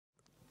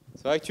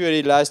So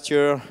actually last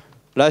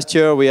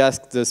year we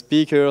asked the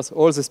speakers,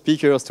 all the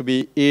speakers, to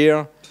be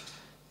here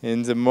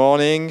in the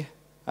morning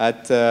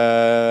at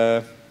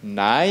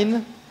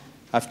 9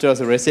 after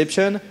the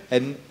reception,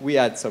 and we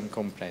had some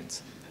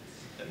complaints.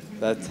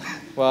 That,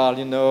 well,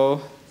 you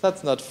know,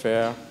 that's not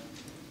fair.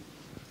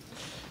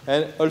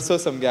 And also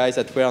some guys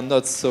that were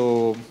not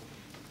so,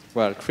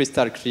 well,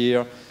 crystal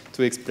clear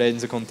to explain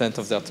the content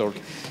of their talk.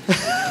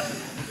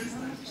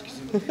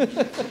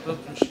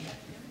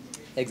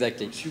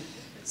 Exactly.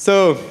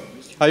 So,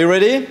 are you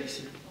ready?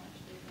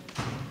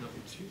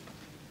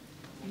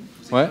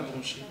 Ouais.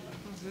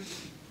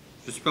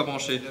 Je suis pas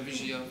branché.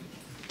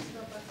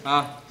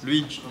 Ah,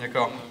 lui,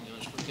 d'accord.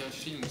 Je crois qu'il y a un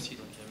film aussi,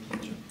 donc il y a un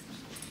miniature.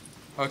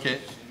 Ok.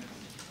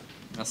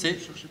 Merci.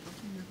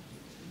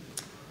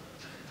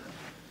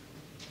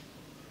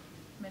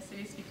 Mais c'est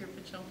les speaker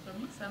pitch en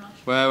premier, ça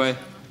marche. Ouais, ouais.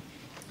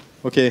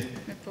 Ok.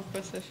 Mais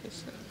pourquoi ça fait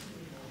ça?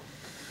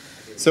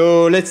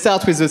 So let's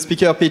start with the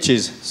speaker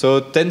pitches.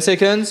 So 10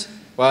 seconds.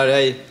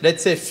 Well,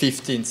 let's say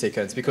 15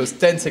 seconds, because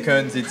 10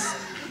 seconds it's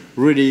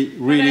really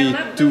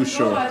too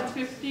short. At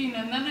 15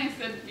 and then I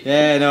said beep.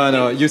 Yeah,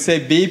 no. You say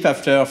beep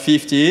after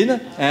 15,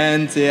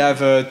 and they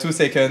have 2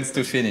 seconds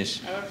to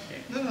finish.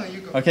 Okay. No,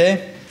 you go.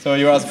 Okay. So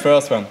you are the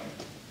first one.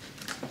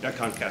 I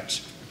can't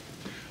catch.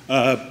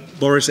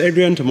 Boris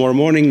Adrian, tomorrow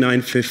morning,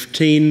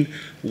 9:15.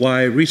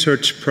 Why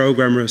research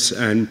programmers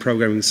and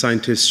programming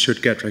scientists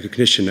should get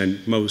recognition,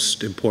 and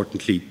most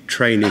importantly,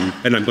 training.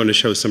 And I'm going to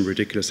show some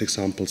ridiculous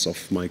examples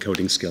of my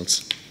coding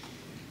skills.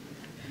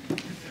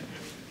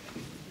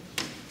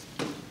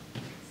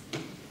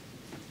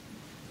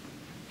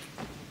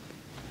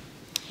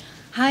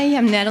 Hi,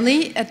 I'm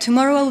Natalie.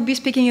 Tomorrow I will be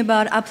speaking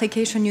about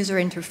application user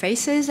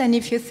interfaces, and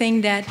if you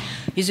think that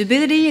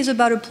usability is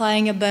about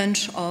applying a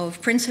bunch of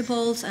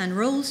principles and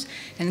rules,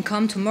 then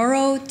come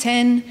tomorrow,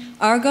 10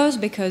 Argos,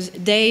 because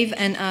Dave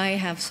and I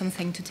have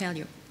something to tell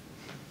you.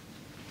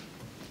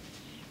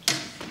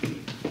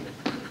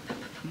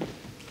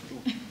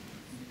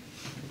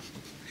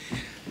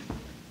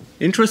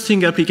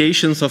 Interesting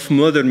applications of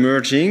model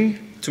merging,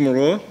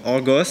 tomorrow,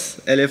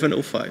 Argos,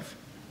 11:05.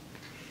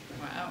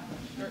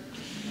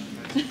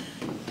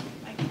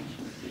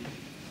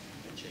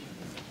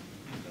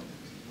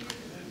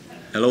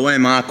 Hello,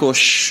 I'm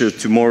Akos,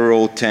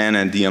 tomorrow 10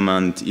 at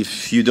Diamant.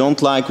 If you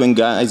don't like when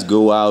guys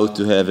go out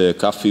to have a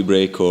coffee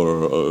break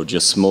or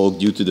just smoke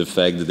due to the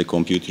fact that the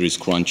computer is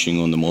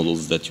crunching on the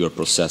models that you are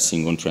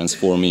processing on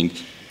transforming,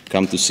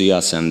 come to see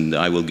us and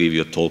I will give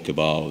you a talk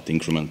about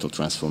incremental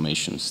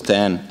transformations.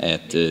 10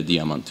 at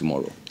Diamant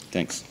tomorrow.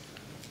 Thanks.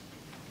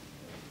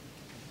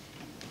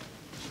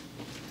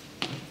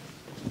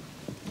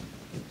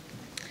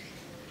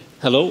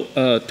 Hello,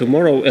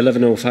 tomorrow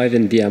 11:05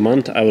 in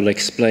Diamant, I will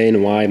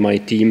explain why my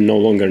team no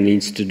longer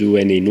needs to do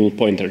any null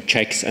pointer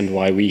checks and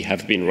why we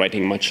have been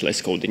writing much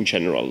less code in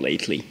general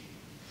lately.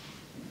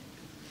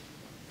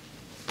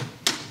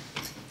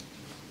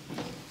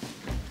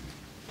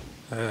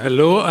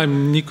 Hello,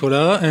 I'm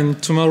Nicolas,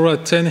 and tomorrow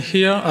at 10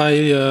 here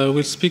I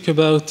will speak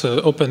about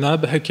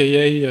OpenHAB,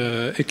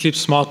 aka Eclipse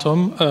Smart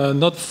Home,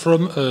 not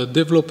from a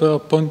developer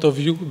point of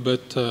view,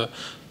 but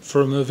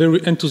from a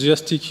very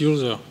enthusiastic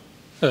user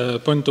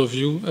point of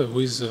view,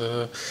 with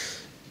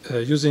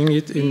using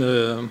it in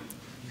a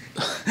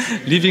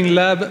living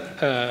lab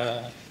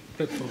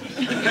platform.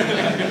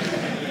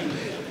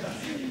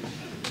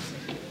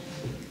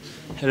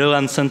 Hello,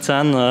 I'm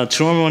Constantin.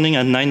 Tomorrow morning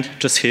at 9,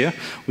 just here,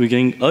 we're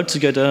going all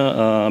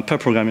together pair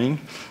programming,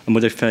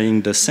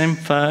 modifying the same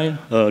file,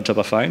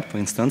 Java file, for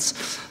instance,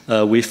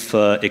 with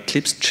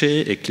Eclipse J,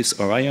 Eclipse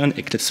Orion,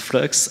 Eclipse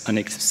Flux, and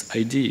Eclipse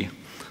ID.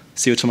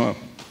 See you tomorrow.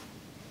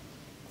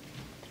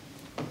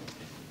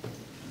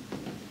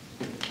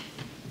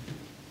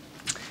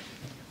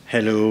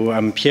 Hello,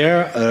 I'm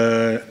Pierre.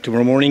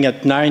 Tomorrow morning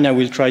at 9, I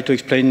will try to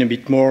explain a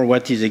bit more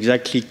what is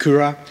exactly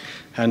Cura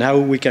and how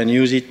we can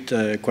use it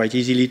quite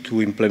easily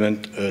to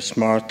implement a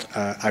smart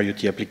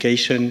IoT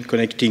application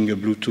connecting a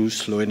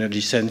Bluetooth low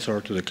energy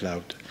sensor to the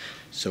cloud.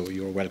 So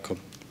you're welcome.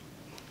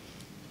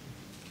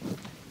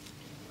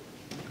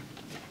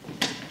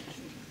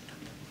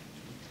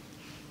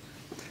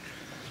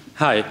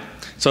 Hi.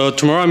 So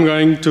tomorrow I'm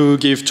going to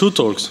give 2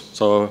 talks.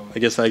 So I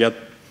guess I got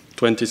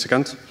 20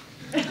 seconds.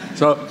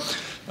 So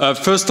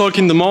first talk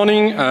in the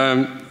morning,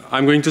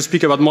 I'm going to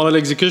speak about model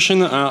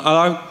execution.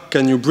 How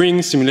can you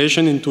bring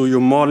simulation into your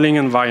modeling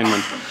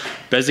environment?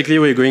 Basically,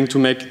 we're going to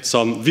make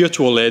some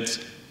virtual LEDs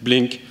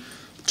blink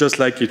just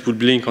like it would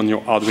blink on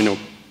your Arduino.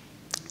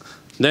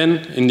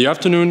 Then, in the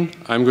afternoon,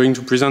 I'm going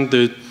to present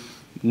the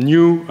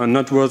new and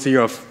noteworthy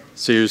of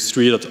Series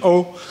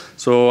 3.0.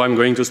 So I'm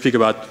going to speak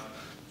about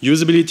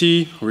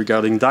usability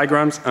regarding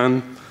diagrams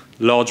and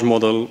large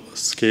model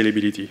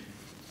scalability.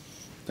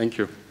 Thank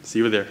you. See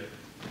you there.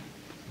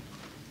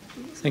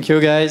 Thank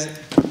you, guys.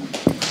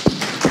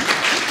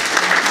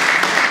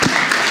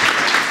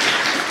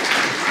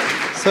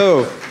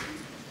 So,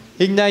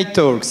 Ignite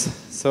talks.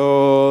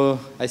 So,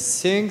 I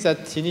think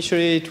that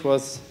initially it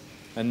was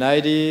an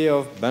idea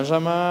of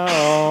Benjamin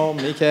or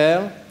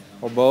Michael,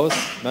 or both.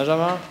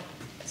 Benjamin?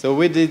 So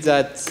we did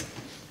that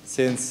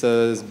since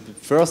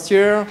first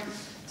year,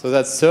 so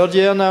that's third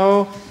year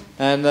now.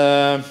 And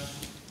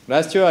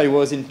last year I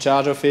was in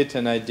charge of it,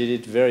 and I did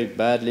it very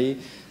badly.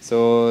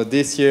 So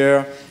this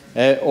year,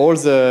 all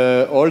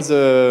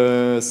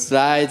the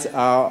slides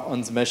are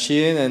on the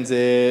machine, and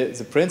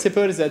the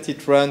principle is that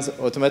it runs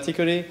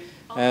automatically.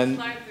 And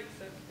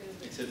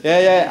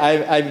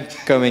yeah, I'm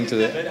coming to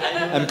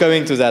that. I'm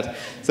coming to that.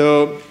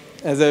 So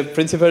the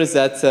principle is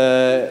that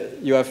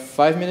you have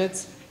 5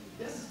 minutes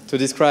to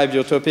describe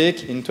your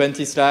topic in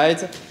 20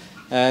 slides,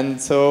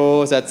 and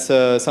so that's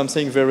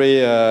something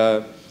very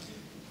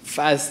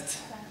fast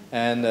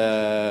and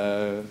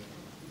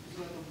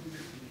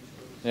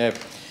yeah.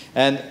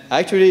 And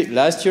actually,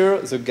 last year,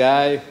 the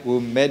guy who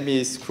made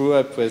me screw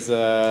up with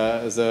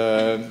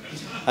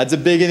at the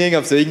beginning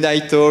of the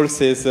Ignite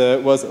talks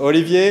was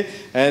Olivier,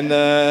 and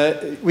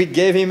we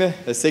gave him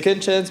a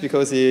second chance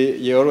because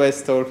he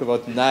always talk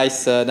about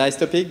nice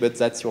topic, but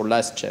that's your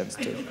last chance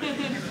too.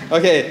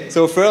 Okay,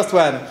 so first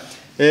one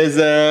is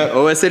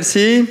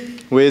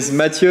OSLC with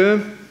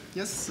Matthieu.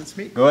 Yes, that's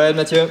me. Go ahead,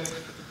 Matthieu.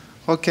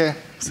 Okay,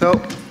 so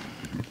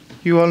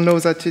you all know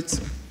that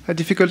it's a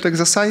difficult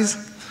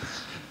exercise.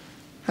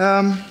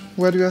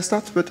 Where do I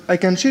start? But I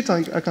can cheat,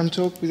 I can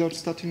talk without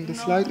starting the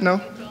slide.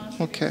 No?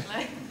 Okay.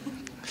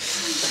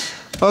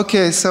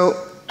 Okay, so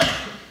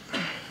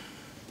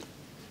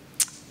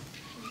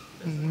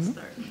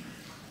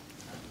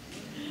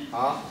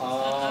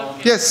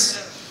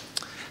yes.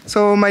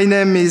 So my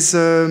name is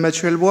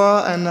Matthieu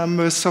Helleboid, and I'm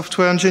a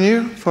software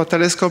engineer for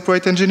Thales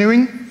Corporate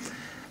Engineering.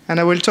 And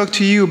I will talk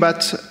to you about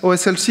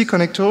OSLC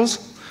connectors,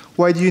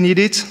 why do you need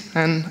it,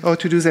 and how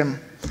to do them.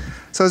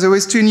 So there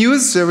is two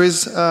news. There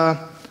is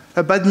a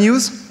bad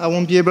news. I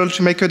won't be able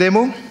to make a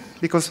demo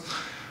because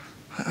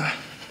I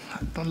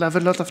don't have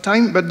a lot of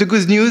time. But the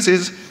good news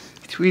is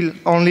it will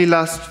only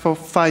last for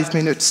 5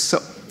 minutes.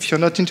 So if you're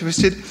not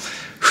interested,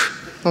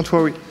 don't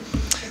worry.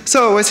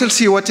 So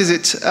OSLC, what is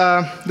it?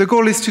 The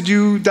goal is to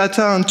do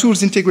data and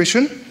tools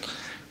integration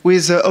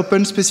with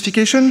open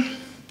specification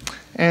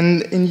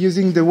and in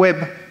using the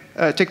web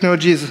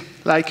technologies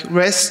like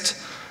REST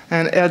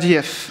and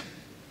RDF.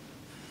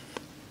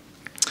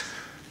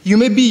 You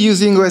may be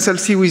using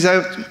OSLC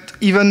without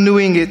even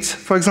knowing it.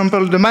 For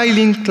example, the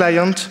MyLink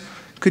client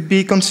could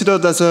be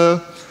considered as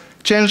a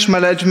change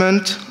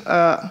management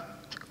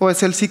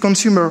OSLC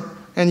consumer,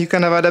 and you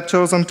can have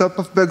adapters on top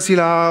of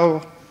Bugzilla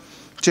or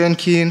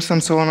Jenkins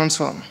and so on and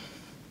so on.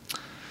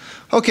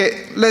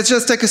 Okay, let's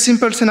just take a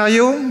simple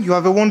scenario. You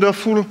have a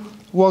wonderful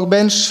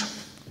workbench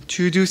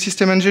to do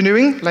system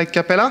engineering, like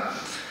Capella,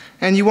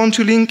 and you want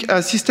to link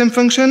a system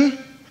function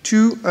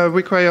to a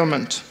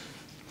requirement.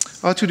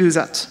 How to do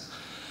that?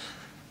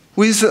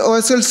 With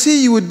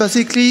OSLC, you would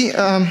basically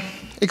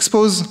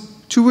expose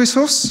two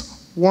resources.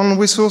 One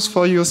resource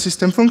for your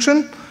system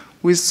function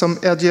with some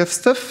RDF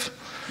stuff,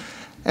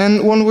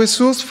 and one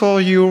resource for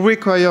your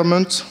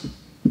requirement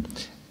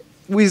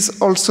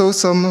with also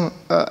some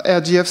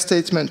RDF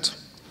statement.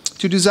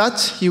 To do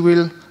that, you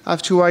will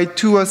have to write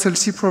two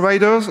OSLC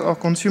providers or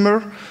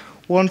consumer,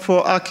 one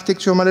for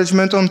architecture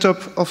management on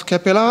top of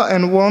Capella,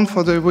 and one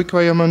for the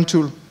requirement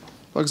tool,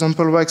 for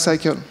example,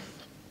 WorkCycle.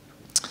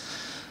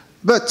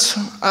 But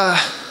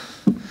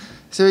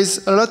there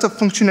is a lot of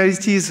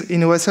functionalities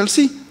in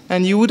OSLC,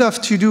 and you would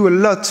have to do a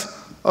lot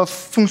of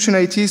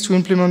functionalities to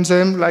implement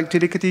them, like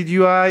dedicated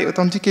UI,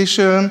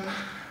 authentication,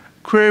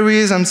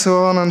 queries, and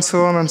so on, and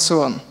so on, and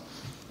so on.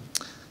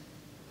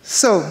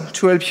 So,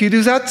 to help you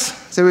do that,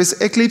 there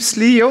is Eclipse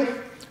Leo,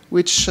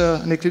 which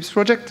an Eclipse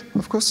project,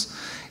 of course.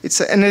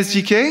 It's an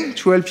SDK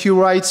to help you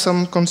write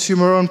some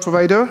consumer and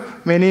provider,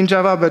 mainly in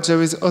Java, but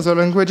there is other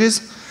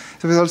languages.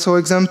 There is also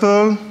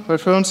example,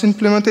 reference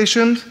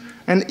implementation,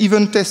 and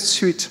even test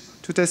suite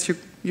to test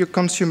your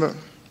consumer.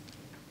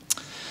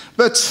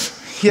 But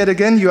yet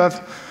again, you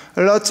have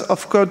a lot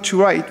of code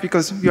to write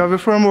because you have a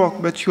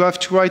framework, but you have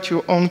to write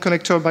your own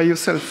connector by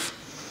yourself.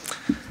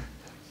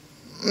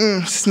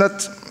 It's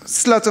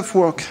a lot of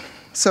work.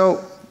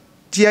 So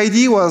the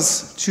idea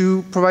was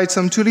to provide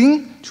some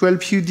tooling to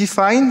help you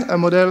define a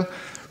model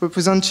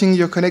representing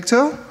your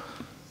connector,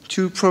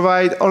 to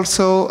provide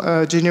also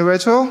a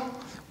generator,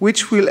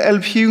 which will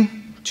help you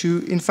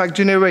to, in fact,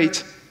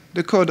 generate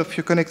the code of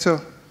your connector.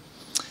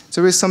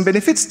 There is some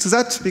benefits to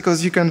that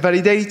because you can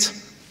validate,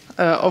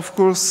 of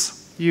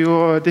course,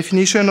 your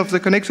definition of the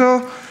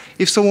connector.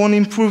 If someone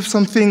improves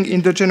something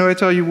in the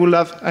generator, you will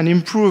have an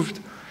improved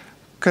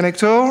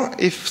connector.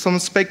 If some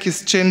spec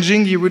is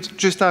changing, you would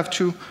just have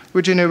to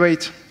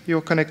regenerate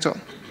your connector.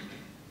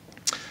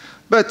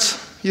 But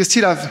you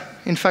still have,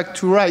 in fact,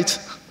 to write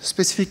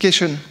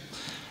specification.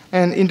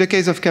 And in the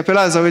case of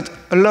Capella, there is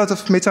a lot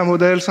of meta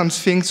models and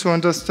things to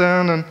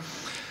understand. And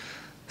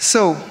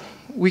so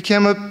we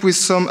came up with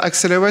some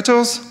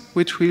accelerators,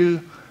 which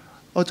will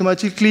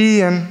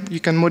automatically, and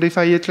you can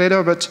modify it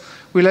later, but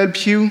will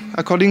help you,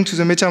 according to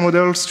the meta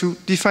models, to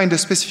define the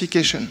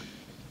specification.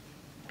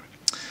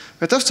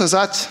 But after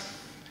that,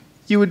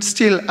 you would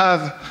still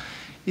have,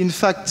 in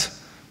fact,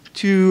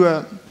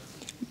 to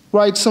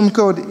write some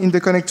code in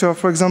the connector.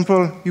 For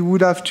example, you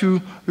would have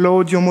to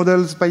load your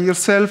models by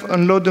yourself,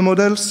 unload the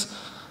models,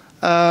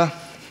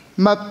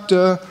 map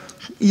the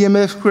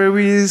EMF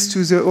queries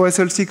to the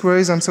OSLC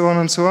queries, and so on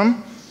and so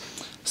on.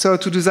 So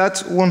to do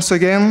that, once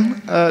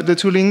again, the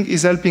tooling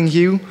is helping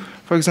you,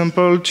 for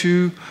example,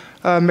 to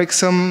make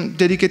some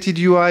dedicated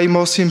UI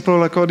more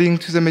simple according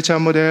to the meta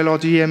model or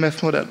the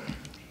EMF model.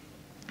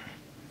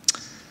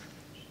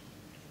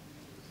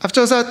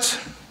 After that,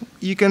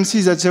 you can see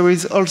that there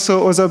is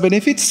also other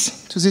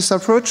benefits to this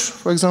approach.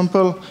 For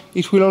example,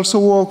 it will also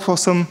work for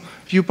some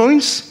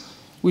viewpoints,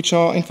 which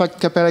are in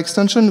fact Capella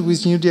extension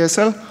with new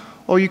DSL,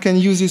 or you can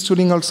use this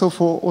tooling also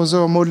for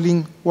other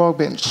modeling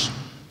workbench.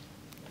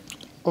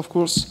 Of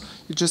course,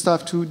 you just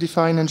have to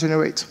define and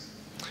generate.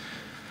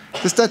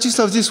 The status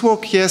of this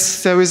work,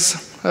 yes, there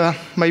is,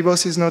 my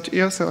boss is not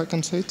here, so I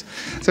can say it.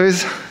 There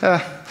is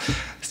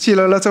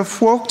still a lot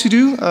of work to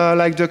do,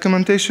 like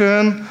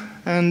documentation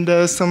and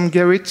some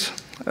Gerrit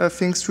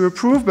things to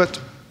approve, but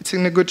it's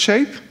in a good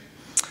shape.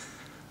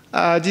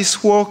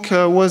 This work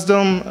was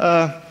done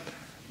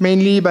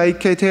mainly by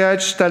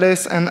KTH,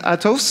 Thales, and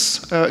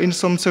Atos in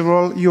some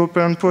several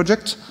European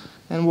projects,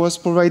 and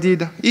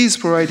is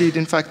provided,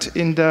 in fact,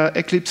 in the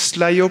Eclipse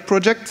LIO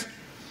project.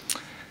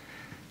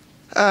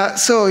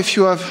 So if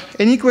you have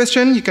any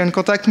question, you can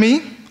contact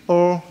me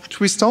or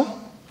Tristan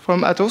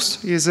from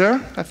Atos. He is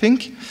there, I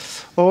think.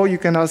 Or you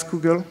can ask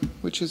Google,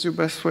 which is your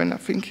best friend, I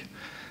think,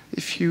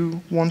 if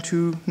you want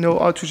to know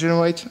how to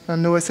generate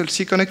an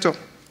OSLC connector.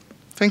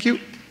 Thank you.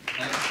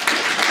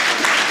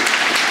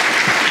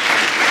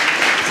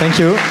 Thank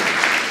you.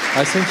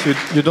 I think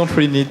you don't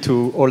really need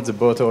to hold the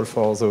bottle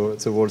for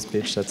the whole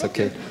speech. That's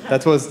OK.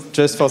 That was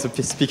just for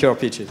the speaker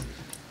pitches.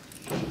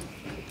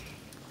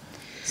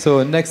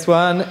 So next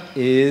one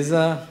is...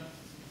 Je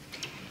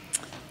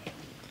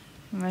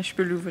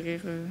peux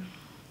l'ouvrir.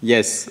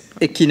 Yes,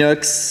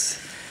 Equinox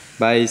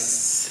by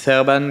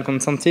Serban,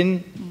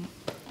 Constantin.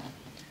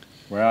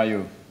 Where are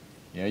you?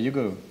 Here you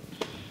go.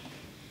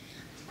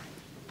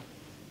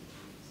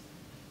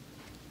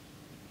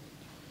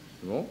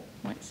 C'est bon?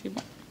 Oui, c'est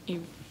bon.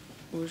 Il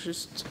faut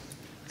juste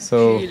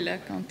appuyer là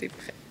quand tu es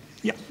prêt.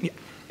 Yeah.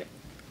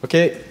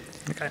 OK.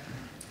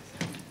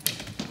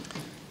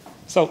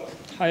 So,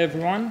 hi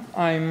everyone.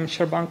 I'm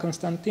Serban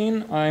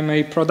Constantin. I'm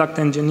a product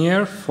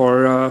engineer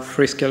for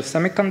Freescale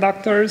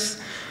Semiconductors.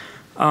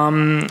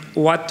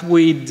 What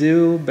we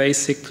do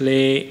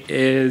basically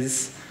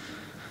is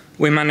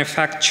we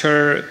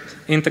manufacture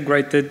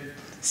integrated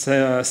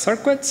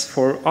circuits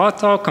for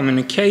auto,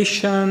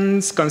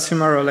 communications,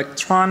 consumer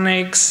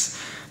electronics,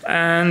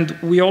 and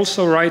we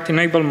also write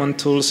enablement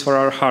tools for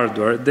our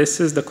hardware. This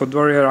is the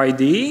CodeWarrior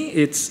IDE.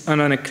 It's an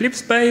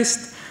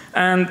Eclipse-based,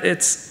 and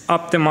it's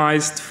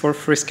optimized for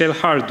Freescale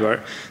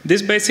hardware.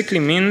 This basically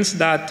means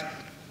that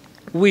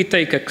we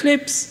take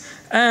Eclipse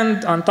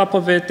and on top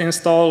of it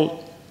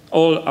install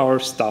all our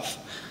stuff.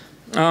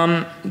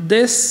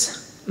 This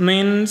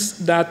means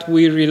that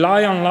we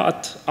rely a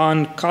lot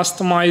on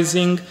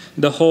customizing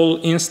the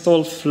whole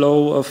install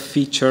flow of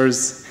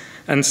features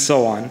and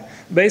so on.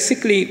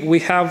 Basically, we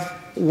have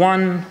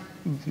one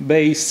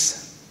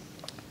base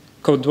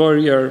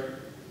CodeWarrior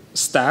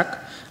stack,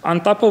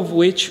 on top of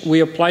which we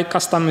apply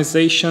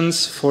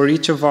customizations for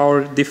each of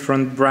our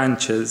different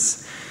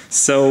branches.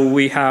 So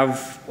we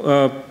have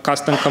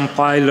custom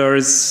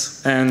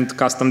compilers and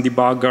custom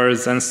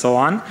debuggers and so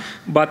on,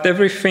 but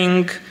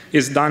everything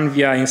is done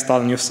via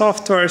install new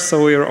software,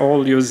 so we're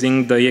all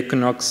using the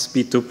Equinox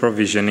B2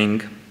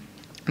 provisioning.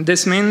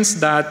 This means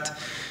that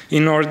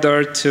in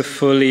order to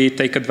fully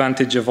take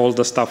advantage of all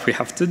the stuff we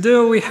have to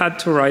do, we had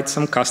to write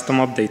some custom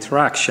update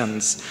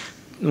actions.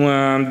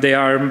 They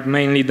are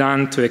mainly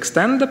done to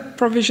extend the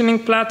provisioning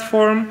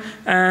platform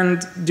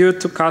and due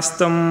to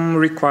custom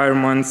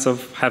requirements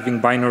of having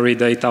binary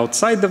data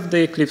outside of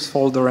the Eclipse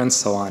folder and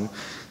so on.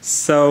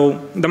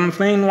 So the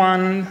main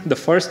one, the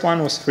first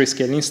one was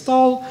Freescale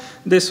install.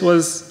 This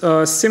was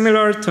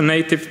similar to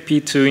native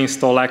P2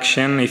 install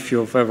action. If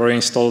you've ever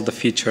installed the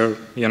feature,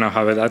 you know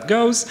how that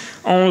goes.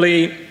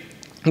 Only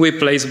we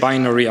place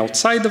binary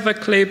outside of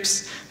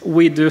Eclipse.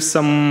 We do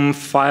some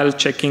file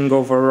checking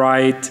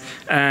overwrite,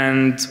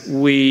 and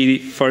we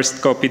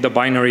first copy the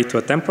binary to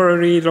a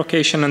temporary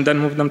location and then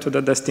move them to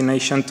the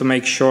destination to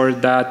make sure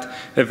that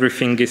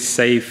everything is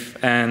safe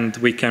and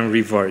we can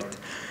revert.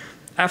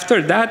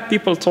 After that,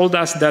 people told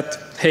us that,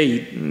 hey,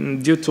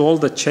 due to all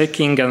the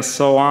checking and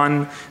so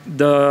on,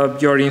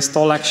 your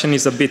install action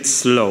is a bit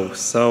slow.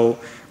 So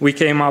we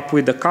came up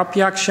with the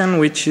copy action,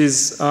 which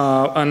is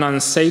an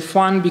unsafe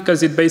one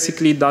because it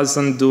basically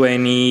doesn't do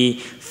any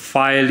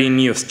file in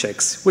use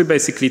checks. We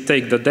basically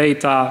take the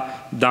data,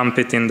 dump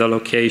it in the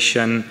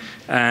location,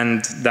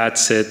 and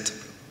that's it.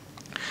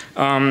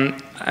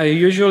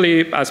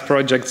 Usually, as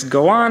projects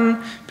go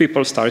on,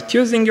 people start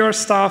using your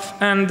stuff,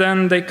 and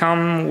then they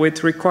come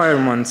with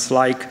requirements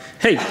like,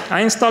 hey,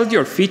 I installed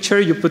your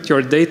feature, you put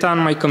your data on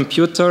my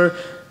computer.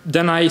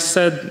 Then I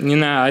said,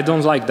 I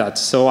don't like that.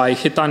 So I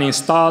hit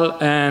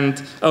uninstall,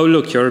 and oh,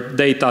 look, your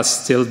data's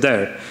still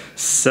there.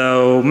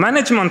 So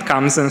management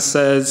comes and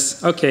says,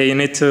 okay, you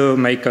need to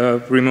make a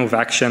remove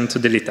action to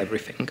delete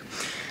everything.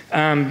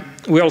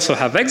 We also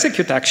have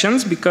execute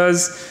actions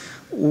because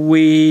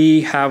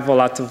we have a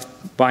lot of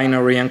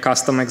binary and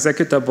custom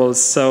executables,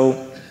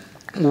 so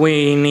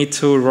we need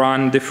to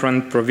run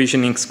different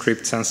provisioning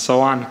scripts and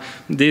so on.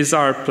 These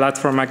are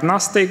platform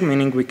agnostic,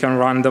 meaning we can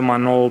run them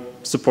on all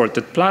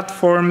supported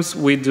platforms.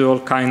 We do all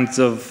kinds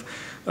of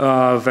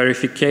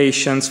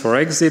verifications for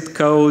exit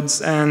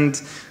codes,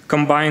 and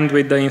combined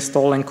with the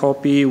install and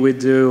copy, we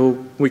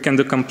can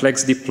do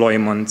complex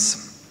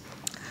deployments.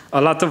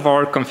 A lot of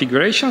our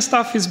configuration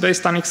stuff is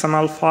based on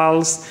XML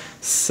files,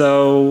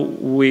 so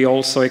we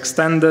also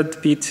extended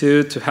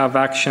P2 to have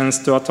actions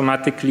to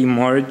automatically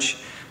merge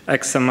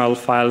XML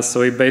files. So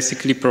we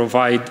basically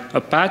provide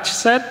a patch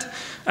set,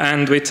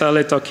 and we tell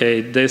it, okay,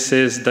 this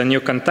is the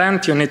new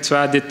content, you need to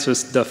add it to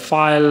the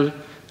file,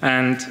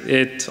 and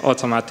it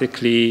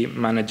automatically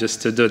manages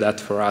to do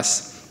that for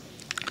us.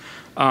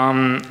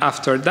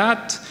 After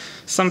that,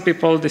 some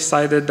people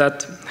decided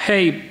that,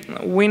 hey,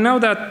 we know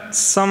that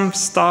some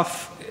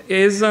stuff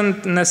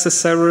isn't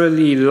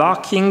necessarily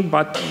locking,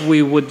 but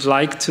we would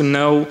like to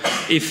know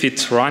if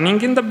it's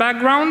running in the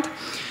background.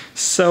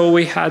 So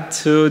we had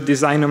to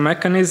design a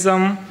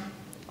mechanism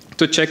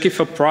to check if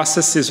a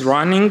process is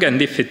running,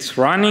 and if it's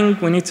running,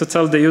 we need to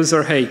tell the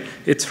user, hey,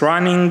 it's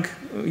running,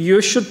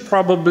 you should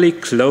probably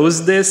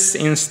close this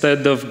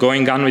instead of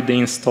going on with the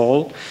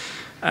install.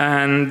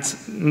 And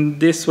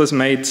this was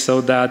made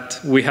so that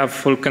we have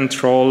full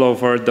control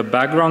over the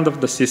background of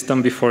the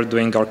system before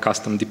doing our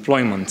custom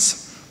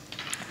deployments.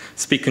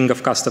 Speaking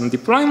of custom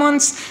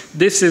deployments,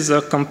 this is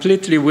a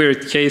completely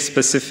weird case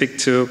specific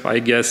to, I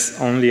guess,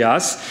 only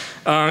us.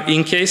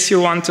 In case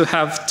you want to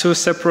have two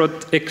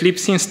separate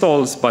Eclipse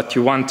installs, but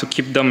you want to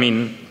keep them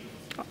in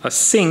a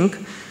sync,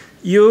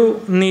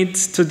 you need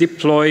to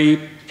deploy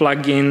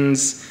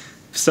plugins.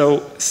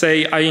 So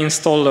say I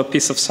install a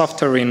piece of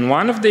software in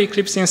one of the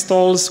Eclipse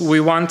installs, we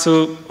want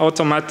to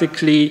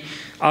automatically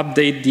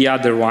update the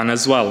other one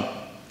as well.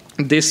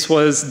 This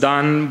was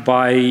done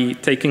by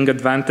taking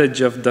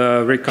advantage of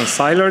the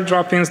reconciler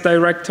drop-ins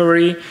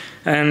directory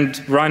and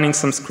running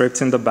some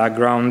scripts in the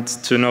background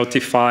to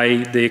notify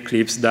the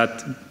Eclipse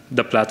that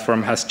the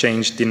platform has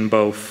changed in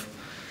both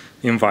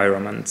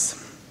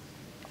environments.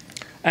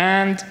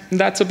 And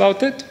that's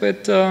about it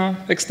with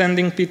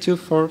extending P2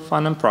 for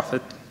fun and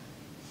profit.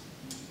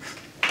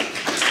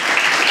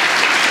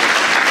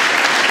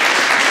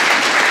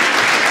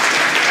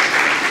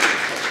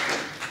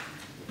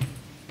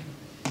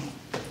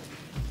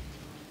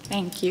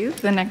 Thank you.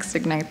 The next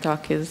Ignite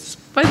talk is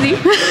Fuzzy. You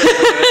did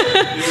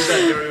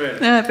that very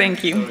well.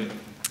 Thank you. Sorry.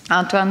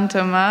 Antoine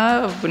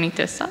Thomas of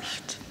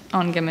Bonitasoft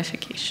on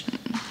gamification.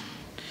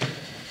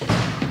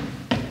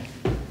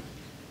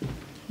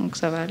 Donc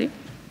ça va aller.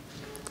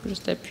 Faut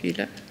juste appuyer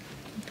là.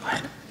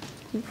 Voilà.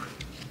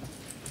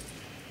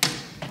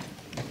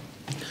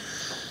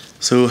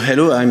 So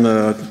hello, I'm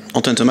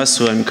Antoine Thomas,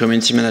 so I'm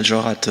community manager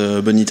at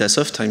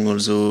Bonitasoft. I'm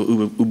also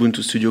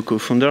Ubuntu Studio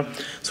co-founder.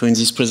 So in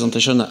this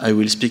presentation, I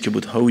will speak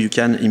about how you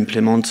can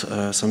implement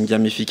some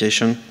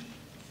gamification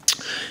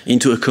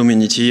into a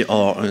community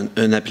or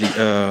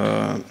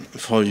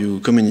for your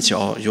community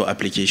or your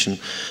application.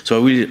 So I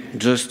will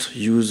just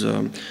use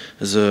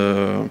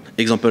the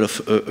example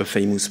of a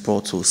famous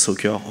sport, so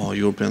soccer or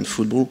European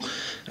football.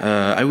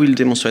 I will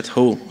demonstrate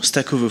how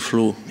Stack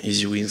Overflow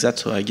is using that,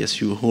 so I guess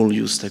you all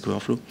use Stack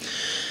Overflow.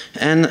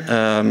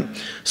 And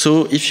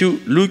so if you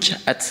look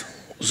at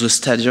the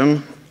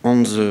stadium,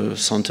 on the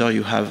center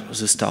you have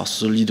the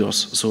stars, the leaders.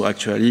 So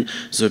actually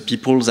the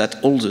people that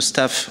all the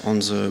staff on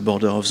the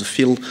border of the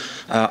field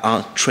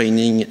are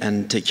training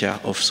and take care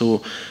of.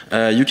 So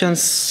you can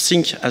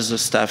think as the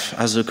staff,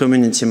 as the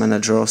community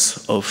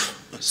managers of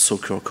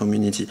soccer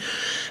community.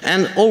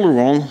 And all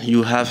around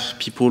you have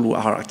people who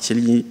are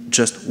actually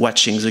just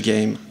watching the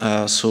game.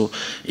 So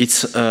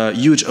it's a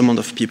huge amount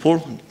of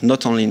people,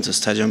 not only in the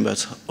stadium,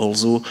 but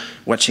also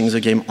watching the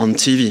game on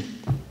TV.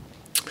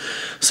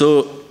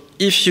 So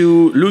if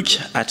you look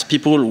at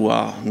people who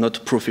are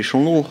not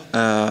professional,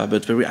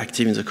 but very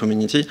active in the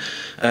community,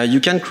 you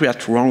can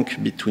create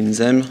rank between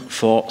them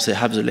for they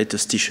have the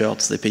latest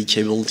t-shirts, they pay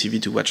cable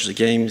TV to watch the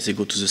game, they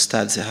go to the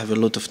stats, they have a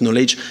lot of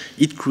knowledge.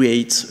 It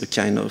creates a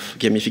kind of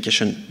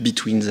gamification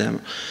between them.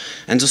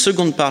 And the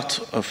second part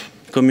of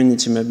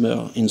community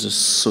member in the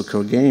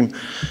soccer game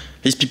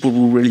is people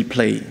who really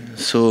play.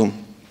 So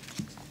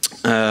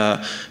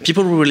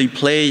people who really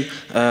play,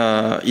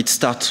 it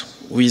starts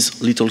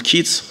with little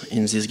kids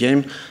in this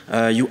game.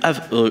 You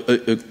have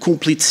a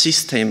complete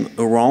system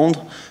around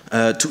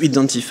to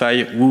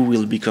identify who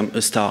will become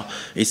a star.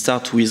 It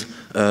starts with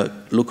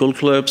local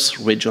clubs,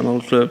 regional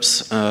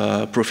clubs,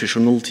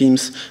 professional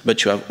teams,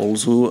 but you have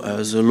also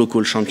the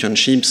local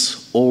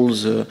championships, all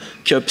the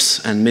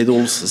cups and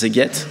medals they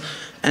get.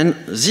 And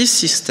this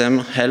system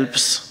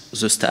helps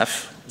the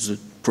staff, the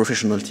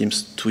professional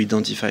teams, to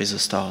identify the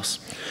stars.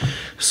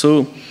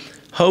 So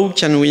how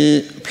can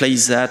we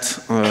place that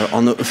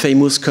on a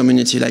famous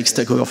community like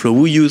Stack Overflow?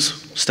 Who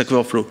use Stack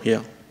Overflow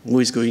here? Who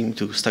is going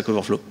to Stack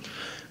Overflow?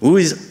 Who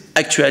is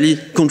actually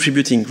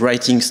contributing,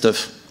 writing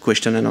stuff,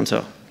 question and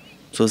answer?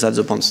 So that's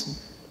the point.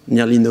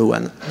 Nearly no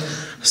one.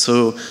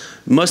 So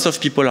most of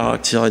people are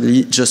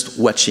actually just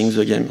watching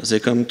the game. They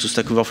come to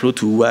Stack Overflow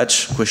to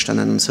watch, question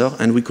and answer,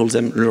 and we call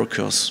them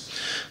lurkers.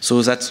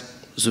 So that's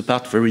the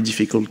part very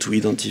difficult to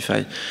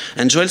identify.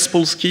 And Joel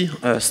Spolsky,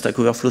 Stack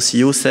Overflow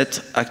CEO,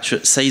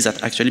 says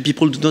that actually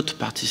people do not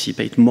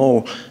participate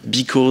more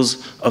because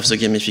of the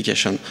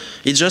gamification.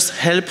 It just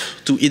helps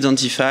to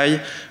identify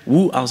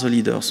who are the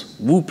leaders,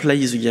 who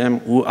plays the game,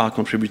 who are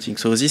contributing.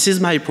 So this is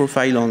my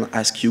profile on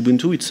Ask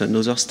Ubuntu. It's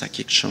another Stack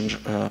Exchange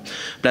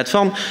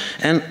platform.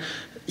 And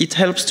it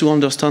helps to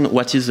understand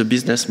what is the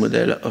business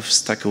model of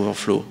Stack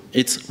Overflow.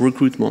 It's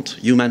recruitment,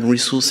 human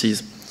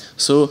resources.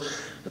 So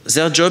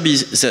their job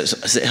is,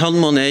 they earn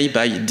money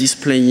by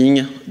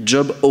displaying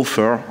job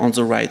offer on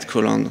the right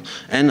column.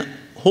 And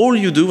all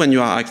you do when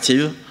you are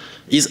active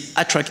is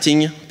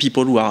attracting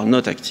people who are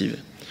not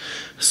active.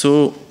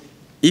 So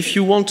if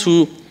you want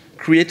to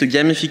create a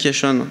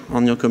gamification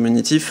on your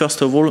community,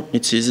 first of all,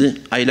 it's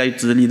easy. Highlight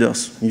the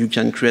leaders. You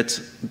can create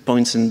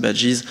points and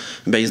badges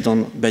based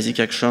on basic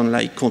action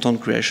like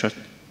content creation.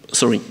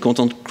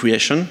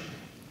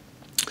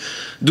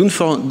 Don't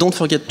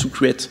forget to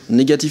create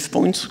negative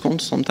points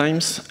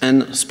sometimes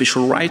and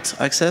special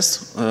right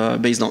access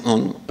based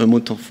on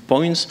amount of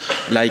points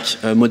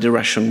like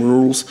moderation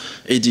rules,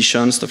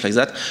 edition, stuff like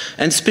that.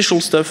 And special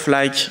stuff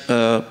like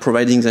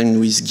providing them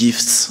with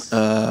gifts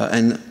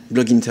and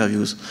blog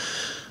interviews.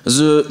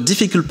 The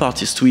difficult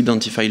part is to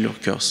identify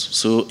lurkers.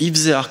 So if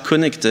they are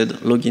connected,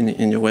 login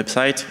in your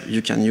website,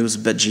 you can use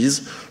badges.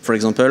 For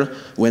example,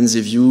 when they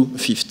view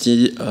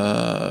 50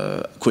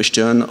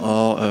 questions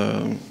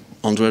or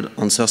 100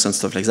 answers and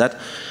stuff like that.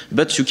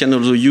 But you can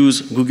also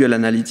use Google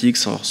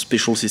Analytics or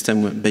special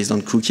system based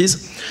on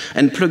cookies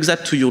and plug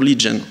that to your lead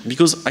gen,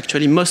 because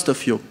actually most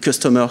of your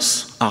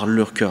customers are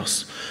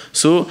lurkers.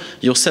 So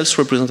your sales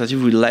representative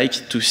will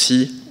like to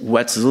see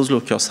what those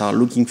lurkers are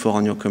looking for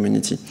on your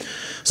community.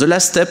 The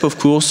last step, of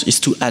course, is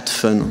to add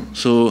fun.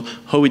 So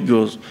how it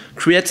goes?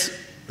 Create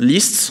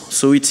lists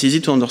so it's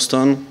easy to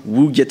understand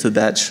who gets a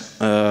badge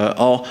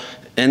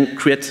and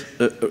create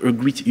a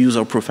great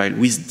user profile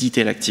with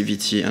detailed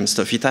activity and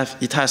stuff.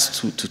 It has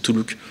to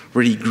look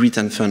really great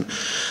and fun.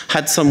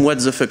 Add some what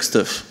the fuck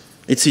stuff.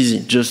 It's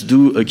easy. Just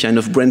do a kind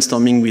of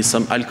brainstorming with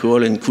some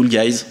alcohol and cool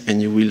guys,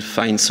 and you will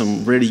find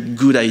some really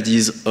good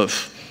ideas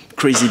of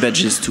crazy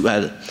badges to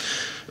add.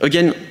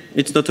 Again,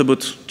 it's not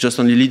about just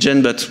only lead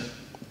gen, but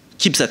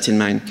keep that in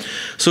mind.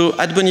 So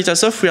at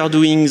Bonitasoft, we are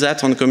doing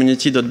that on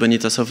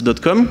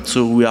community.bonitasoft.com.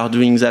 So we are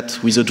doing that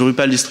with a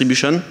Drupal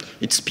distribution.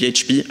 It's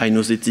PHP. I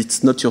know that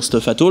it's not your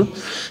stuff at all.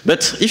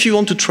 But if you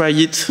want to try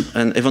it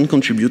and even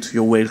contribute,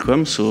 you're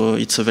welcome. So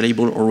it's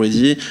available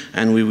already,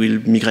 and we will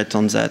migrate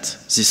on that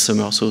this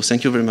summer. So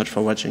thank you very much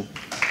for watching.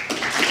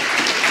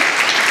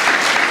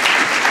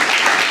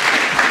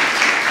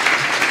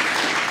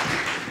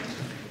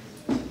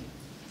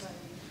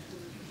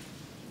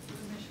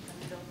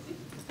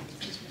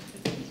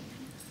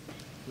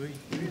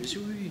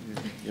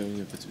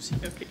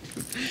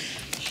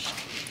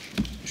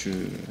 Je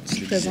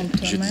disais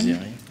rien.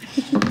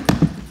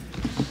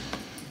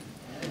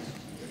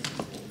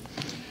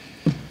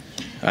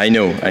 I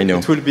know.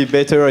 It will be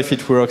better if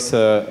it works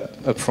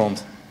up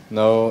front.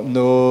 No,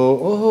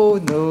 oh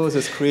no,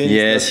 the screen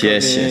is not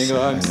coming.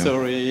 Oh, I'm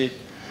sorry.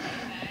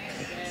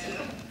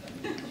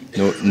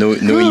 No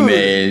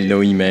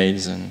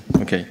emails.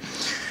 Okay.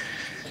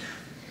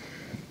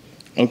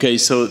 Okay,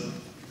 so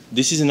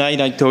this is an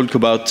I talk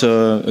about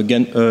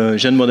again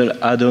Gen model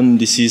add-on.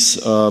 This is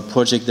a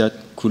project that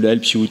could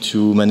help you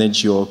to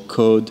manage your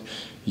code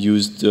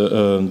used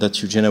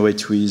that you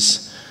generate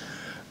with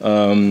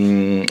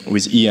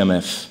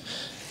EMF.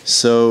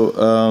 So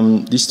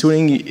this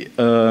tooling,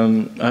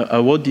 I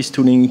wrote this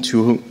tooling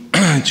to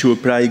to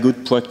apply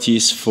good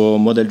practice for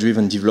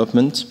model-driven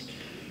development.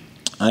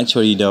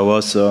 Actually, there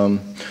was an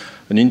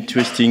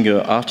interesting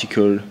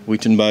article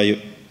written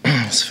by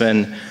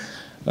Sven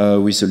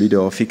with the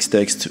leader of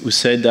Fixtext, who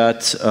said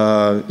that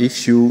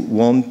if you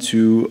want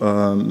to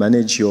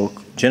manage your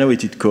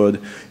generated code,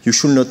 you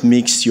should not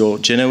mix your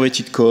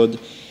generated code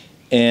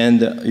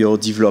and your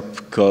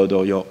developed code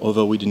or your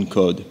overridden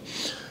code.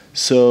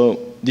 So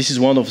this is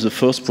one of the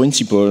first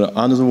principles.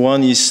 Another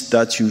one is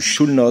that you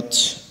should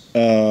not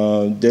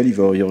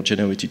deliver your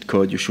generated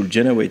code. You should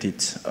generate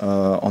it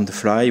on the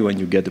fly when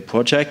you get the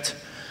project.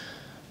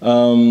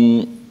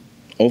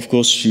 Of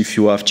course, if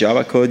you have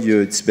Java code,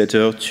 it's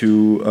better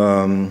to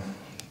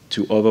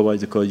override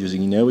the code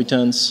using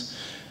inheritance.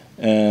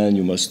 And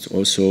you must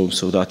also,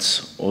 so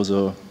that's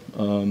other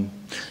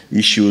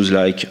issues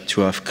like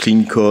to have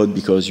clean code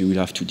because you will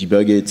have to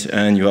debug it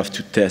and you have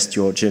to test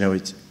your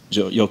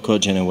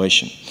code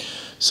generation.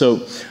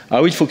 So I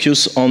will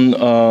focus on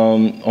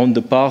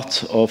the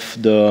part of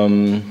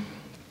the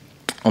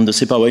on the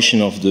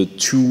separation of the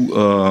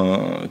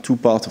two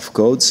parts of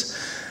codes.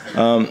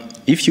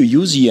 If you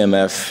use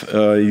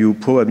EMF, you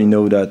probably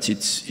know that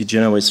it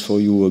generates for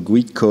you a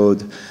grid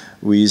code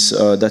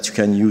that you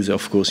can use,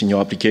 of course, in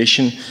your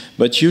application.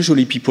 But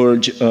usually people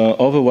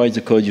override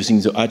the code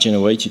using the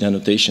generated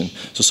annotation.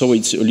 So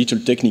it's a little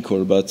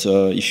technical, but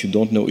if you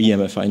don't know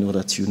EMF, I know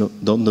that you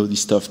don't know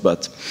this stuff,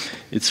 but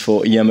it's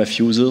for EMF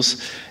users.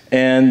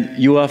 And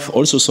you have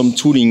also some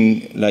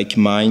tooling like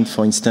mine,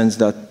 for instance,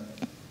 that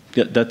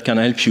can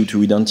help you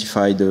to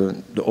identify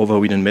the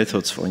overridden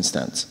methods, for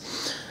instance.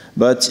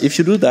 But if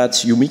you do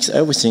that, you mix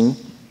everything,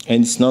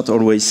 and it's not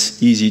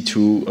always easy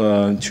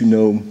to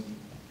know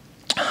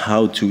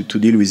how to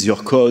deal with your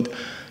code.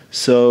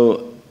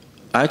 So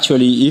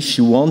actually, if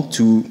you want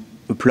to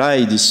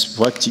apply this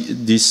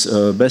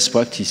best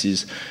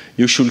practices,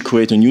 you should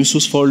create a new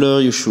source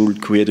folder, you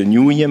should create a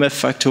new EMF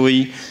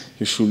factory,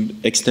 you should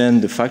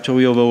extend the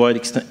factory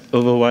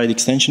override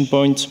extension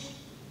point,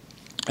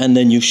 and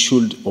then you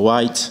should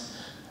write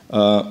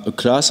a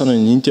class and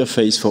an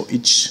interface for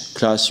each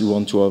class you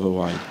want to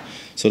override.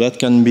 So that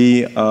can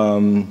be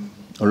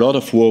a lot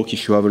of work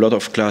if you have a lot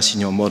of class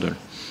in your model.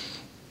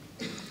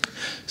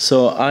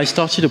 So I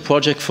started a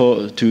project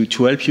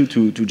to help you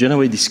to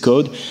generate this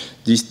code.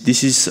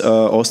 This is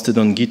hosted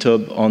on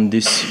GitHub on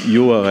this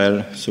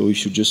URL. So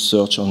if you just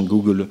search on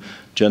Google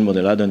Gen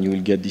Model Add-on, you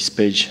will get this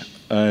page.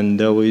 And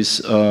there is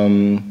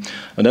an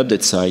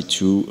update site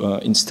to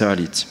install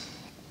it.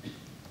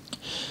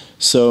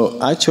 So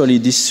actually,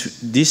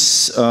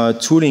 this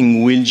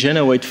tooling will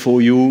generate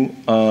for you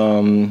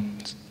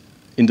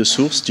in the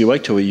source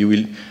directory. You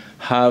will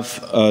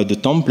have the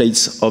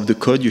templates of the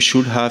code you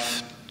should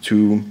have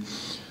to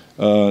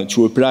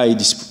apply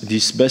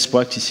these best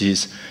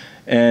practices,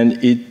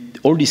 and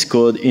all this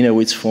code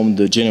inherits from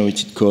the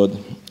generated code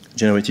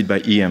generated by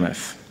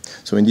EMF.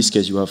 So in this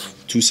case, you have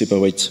two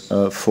separate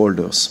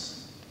folders.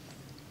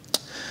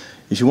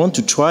 If you want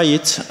to try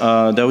it,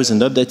 there is an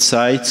update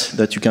site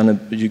that you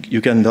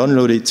can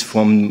download it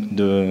from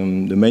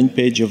the main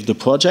page of the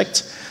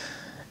project.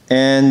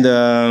 And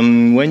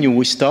when you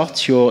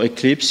restart your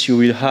Eclipse, you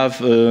will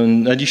have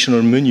an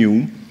additional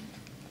menu,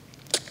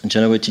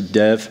 generated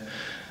dev,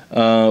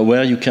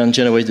 where you can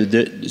generate the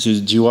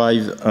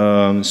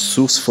derived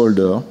source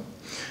folder.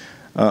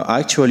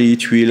 Actually,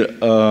 it will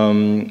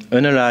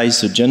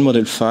analyze the gen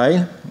model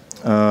file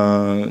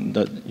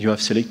that you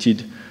have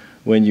selected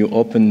when you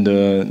open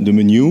the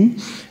menu.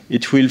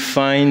 It will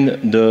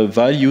find the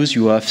values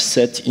you have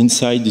set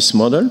inside this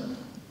model,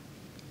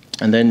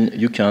 and then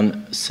you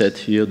can set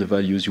here the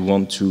values you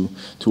want to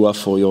have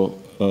for your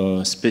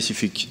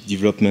specific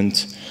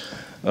development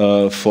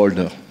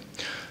folder.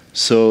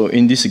 So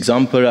in this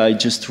example, I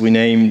just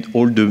renamed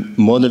all the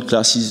model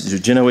classes, the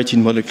generated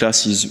model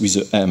classes with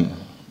an M.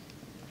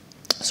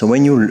 So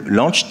when you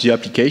launch the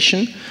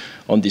application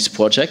on this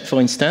project, for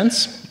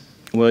instance,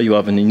 where you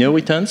have an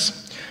inheritance,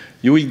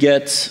 you will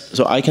get,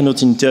 so I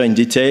cannot enter in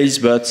details,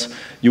 but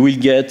you will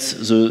get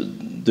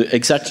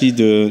exactly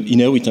the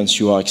inheritance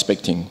you are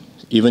expecting,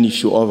 even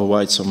if you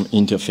override some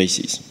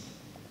interfaces.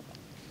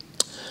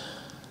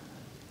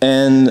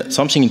 And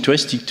something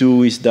interesting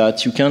too is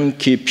that you can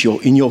keep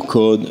in your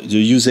code the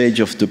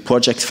usage of the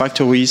project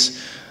factories,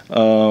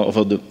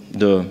 over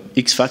the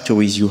X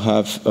factories you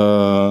have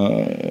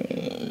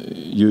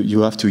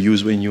to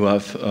use when you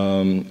have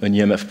an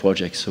EMF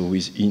project, so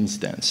with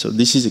instance. So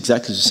this is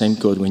exactly the same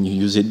code when you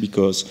use it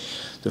because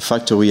the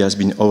factory has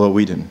been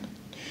overridden.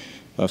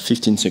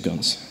 15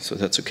 seconds, so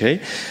that's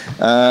okay.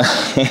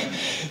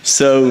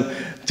 So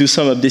to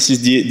sum up, this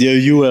is the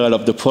URL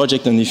of the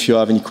project, and if you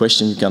have any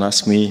question, you can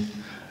ask me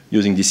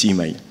using this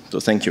email. So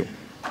thank you.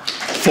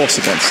 4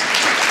 seconds.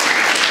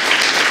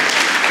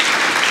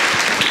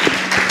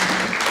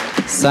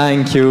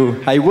 Thank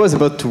you. I was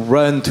about to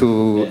run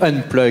to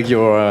unplug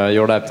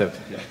your laptop.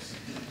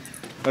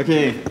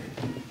 Okay.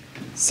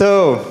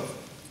 So,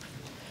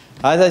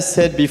 as I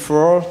said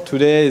before,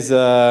 today is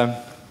the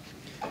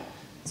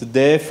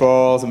day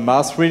for the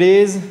Mars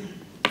release,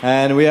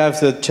 and we have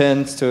the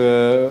chance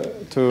to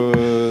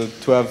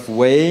have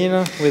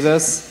Wayne with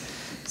us.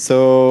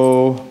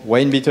 So,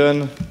 Wayne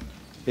Beaton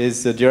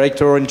is the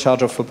director in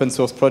charge of open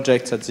source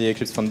projects at the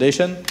Eclipse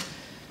Foundation,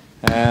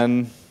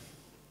 and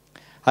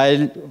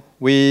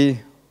we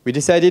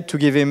decided to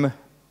give him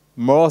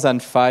more than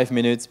 5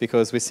 minutes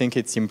because we think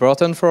it's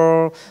important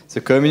for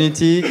the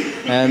community.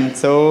 And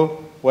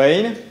so,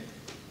 Wayne,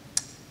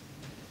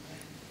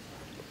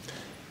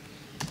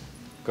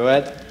 go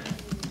ahead.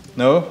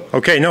 No?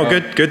 Okay, no,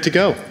 good to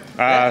go.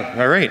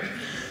 All right.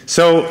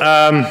 So,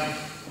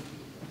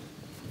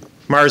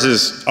 Mars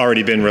has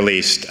already been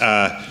released.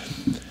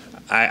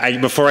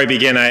 Before I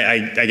begin,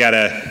 I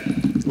gotta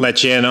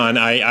let you in on,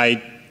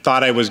 I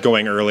thought I was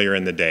going earlier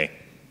in the day.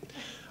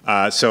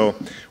 So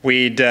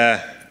we'd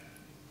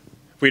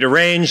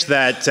arranged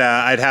that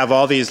I'd have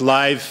all these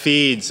live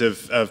feeds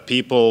of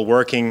people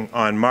working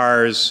on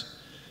Mars,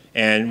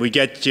 and we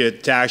get you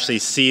to actually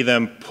see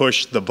them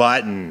push the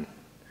button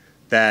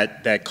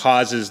that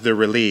causes the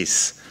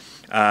release.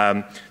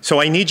 So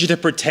I need you to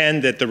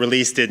pretend that the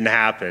release didn't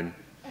happen.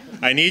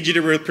 I need you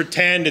to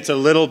pretend it's a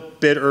little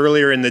bit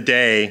earlier in the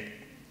day,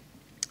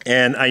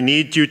 and I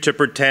need you to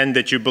pretend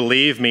that you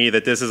believe me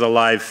that this is a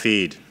live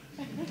feed.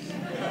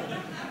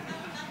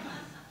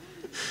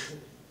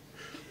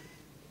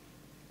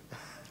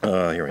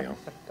 Here we go.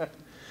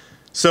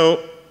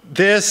 So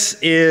this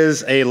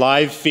is a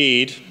live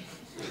feed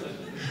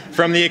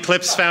from the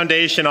Eclipse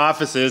Foundation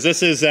offices.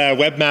 This is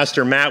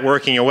webmaster Matt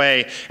working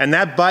away, and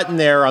that button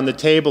there on the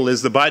table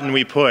is the button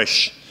we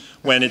push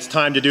when it's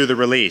time to do the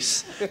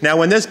release. Now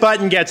when this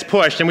button gets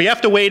pushed, and we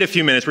have to wait a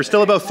few minutes, we're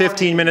still about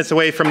 15 minutes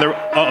away from the,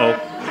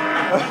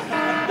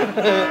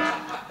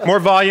 More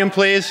volume,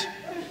 please.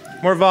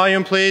 More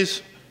volume,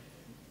 please.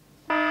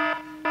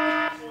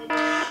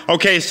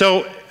 Okay,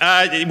 so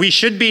we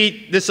should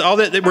be,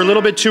 we're a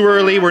little bit too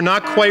early. We're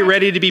not quite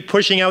ready to be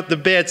pushing out the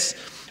bits.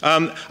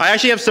 I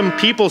actually have some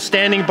people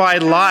standing by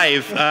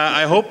live.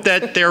 I hope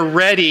that they're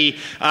ready.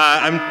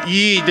 Oh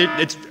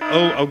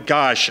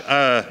gosh.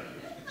 Yeah.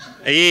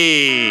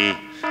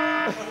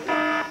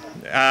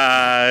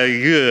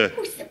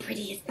 Who's the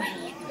prettiest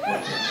bunny?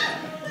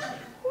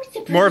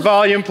 More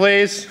volume,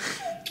 please.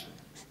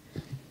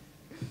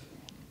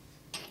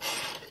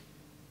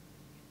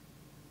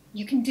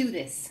 You can do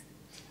this.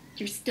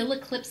 You're still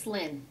Eclipse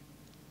Lynn.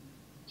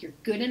 You're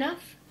good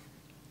enough.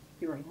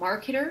 You're a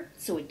marketer,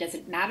 so it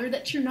doesn't matter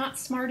that you're not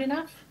smart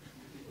enough.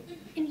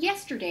 And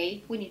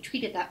yesterday, when you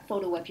tweeted that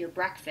photo of your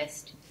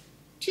breakfast,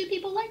 2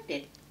 people liked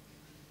it.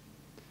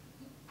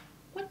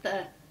 What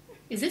the?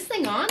 Is this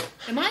thing on?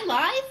 Am I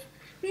live?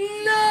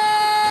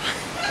 No!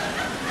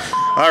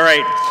 All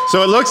right,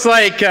 so it looks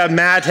like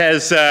Matt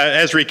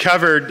has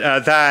recovered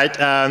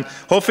that.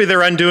 Hopefully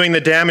they're undoing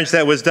the damage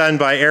that was done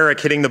by Eric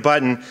hitting the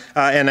button.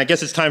 And I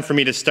guess it's time for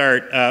me to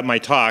start my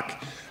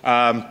talk.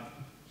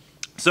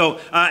 So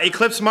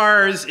Eclipse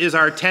Mars is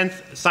our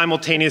 10th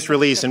simultaneous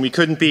release, and we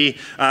couldn't be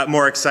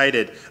more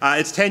excited.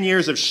 It's 10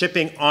 years of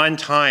shipping on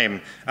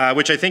time,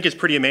 which I think is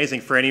pretty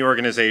amazing for any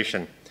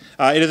organization.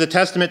 It is a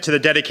testament to the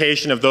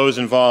dedication of those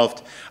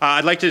involved.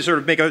 I'd like to sort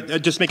of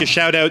just make a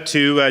shout out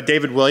to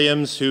David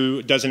Williams,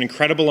 who does an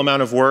incredible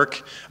amount of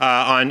work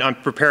on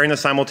preparing the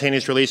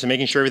simultaneous release and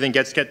making sure everything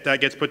gets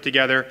put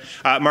together.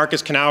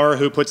 Marcus Knauer,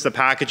 who puts the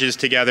packages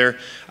together.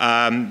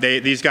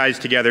 These guys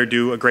together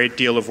do a great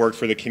deal of work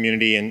for the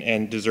community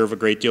and deserve a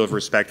great deal of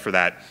respect for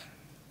that.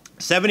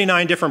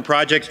 79 different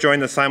projects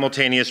joined the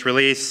simultaneous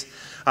release.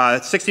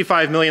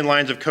 65 million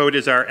lines of code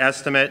is our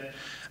estimate.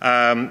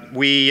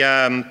 We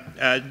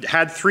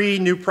had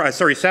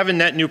 7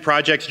 net new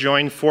projects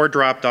join, 4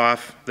 dropped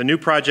off. The new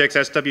projects,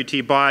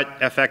 SWT Bot,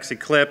 FX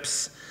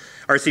Eclipse,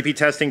 RCP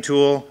testing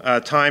tool,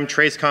 Time,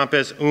 Trace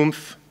Compass,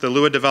 OOMPH, the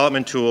Lua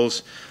development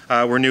tools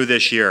were new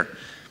this year.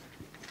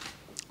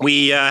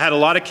 We had a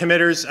lot of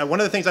committers. One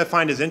of the things I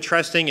find is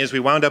interesting is we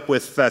wound up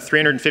with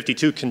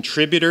 352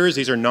 contributors.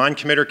 These are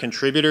non-committer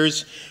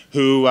contributors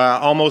who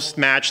almost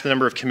matched the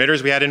number of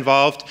committers we had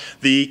involved.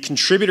 The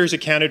contributors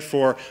accounted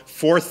for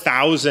more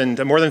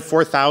than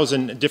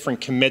 4,000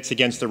 different commits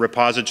against the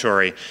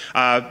repository.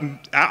 On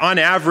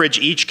average,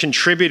 each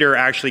contributor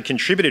actually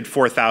contributed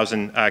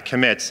 4,000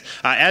 commits.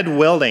 Ed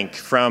Willink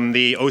from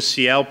the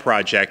OCL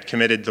project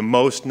committed the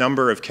most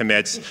number of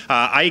commits.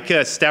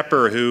 Ike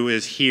Stepper, who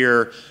is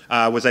here,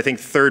 was I think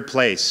 3rd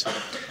place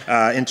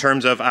in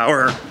terms of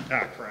our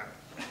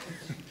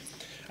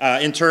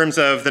in terms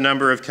of the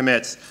number of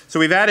commits. So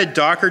we've added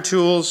Docker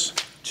tools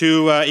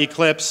to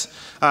Eclipse.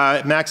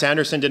 Max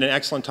Anderson did an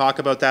excellent talk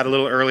about that a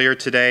little earlier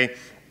today.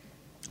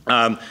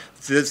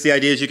 The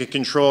idea is you can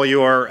control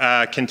your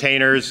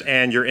containers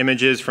and your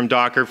images from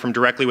Docker from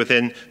directly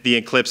within the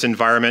Eclipse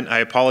environment. I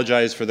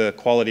apologize for the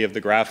quality of the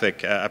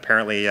graphic.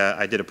 Apparently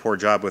I did a poor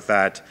job with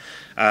that.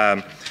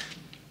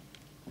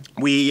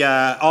 We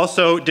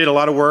also did a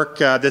lot of work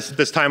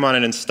this time on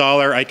an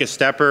installer. Ike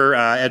Stepper,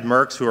 Ed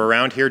Merckx, who are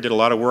around here, did a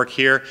lot of work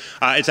here.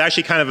 It's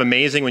actually kind of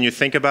amazing when you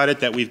think about it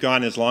that we've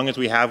gone as long as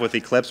we have with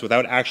Eclipse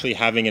without actually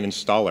having an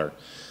installer.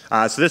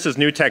 So this is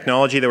new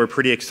technology that we're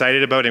pretty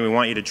excited about, and we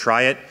want you to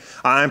try it.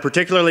 I'm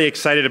particularly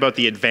excited about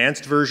the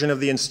advanced version of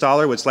the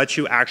installer, which lets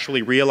you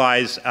actually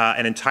realize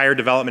an entire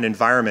development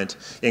environment,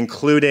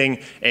 including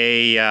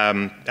Git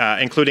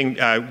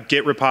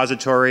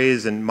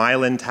repositories and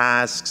Myelin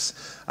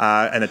tasks,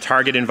 and a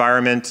target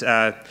environment.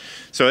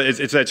 So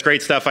it's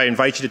great stuff. I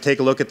invite you to take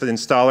a look at the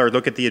installer,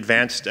 look at the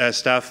advanced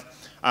stuff.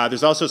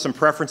 There's also some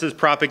preferences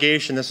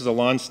propagation. This is a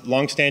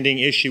long-standing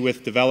issue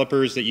with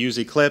developers that use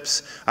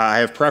Eclipse. I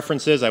have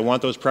preferences. I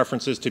want those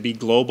preferences to be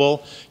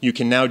global. You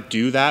can now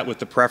do that with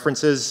the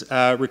preferences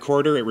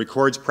recorder. It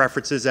records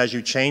preferences as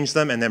you change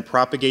them and then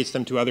propagates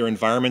them to other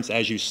environments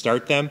as you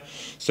start them.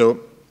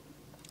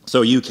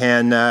 So you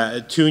can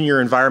tune your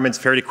environments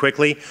fairly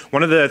quickly.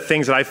 One of the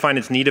things that I find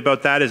is neat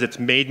about that is it's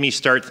made me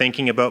start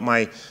thinking about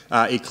my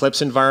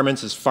Eclipse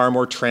environments as far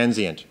more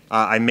transient.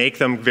 I make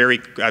them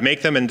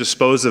and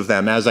dispose of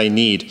them as I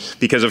need,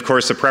 because of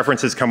course the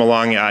preferences come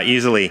along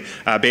easily,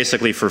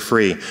 basically for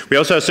free. We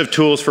also have some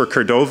tools for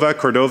Cordova.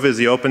 Cordova is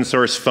the open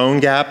source phone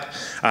gap.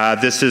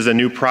 This is a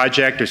new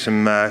project. There's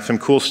some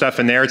cool stuff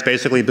in there. It's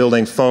basically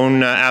building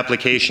phone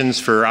applications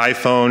for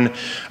iPhone,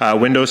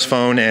 Windows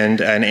Phone,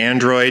 and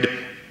Android,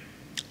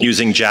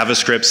 using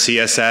JavaScript,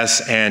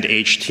 CSS, and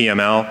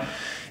HTML.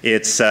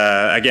 It's,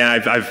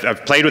 again,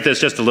 I've played with this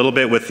just a little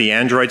bit with the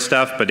Android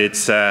stuff, but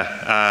it's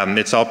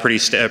all pretty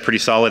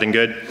solid and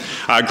good.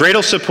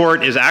 Gradle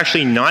support is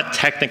actually not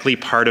technically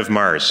part of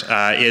Mars.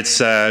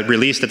 It's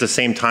released at the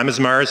same time as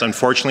Mars.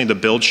 Unfortunately, the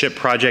build ship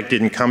project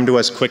didn't come to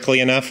us quickly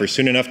enough or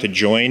soon enough to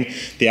join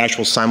the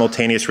actual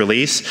simultaneous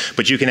release,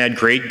 but you can add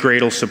great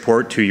Gradle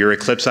support to your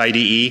Eclipse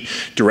IDE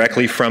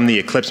directly from the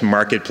Eclipse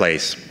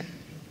marketplace.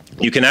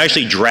 You can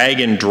actually drag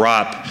and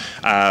drop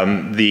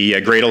the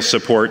Gradle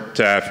support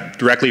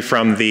directly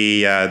from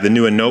the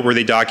new and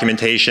noteworthy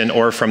documentation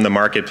or from the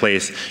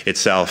marketplace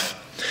itself.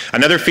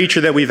 Another feature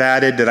that we've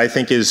added that I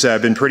think has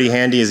been pretty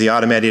handy is the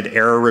automated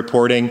error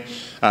reporting.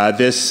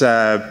 When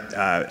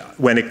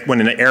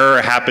an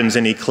error happens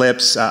in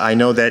Eclipse, I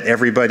know that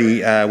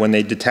everybody, when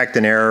they detect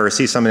an error or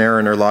see some error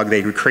in their log,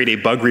 they create a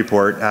bug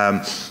report.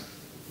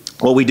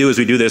 What we do is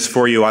we do this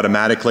for you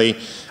automatically.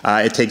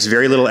 It takes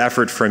very little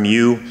effort from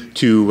you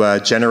to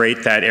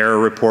generate that error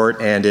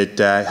report, and it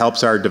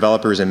helps our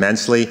developers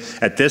immensely.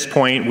 At this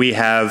point, we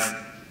have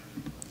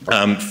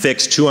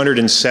fixed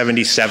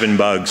 277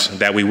 bugs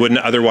that we wouldn't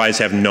otherwise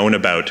have known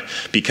about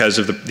because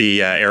of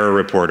the error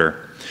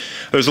reporter.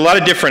 There's a lot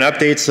of different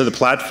updates to the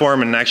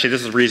platform, and actually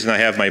this is the reason I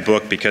have my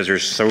book, because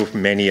there's so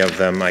many of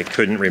them I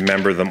couldn't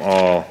remember them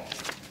all.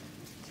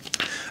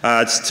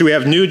 So we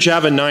have new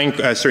Java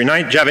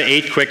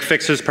 8 quick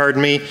fixes,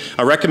 pardon me.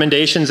 A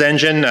recommendations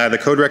engine, the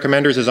code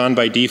recommenders is on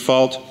by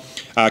default.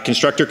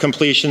 Constructor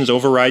completions,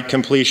 override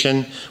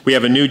completion. We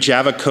have a new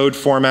Java code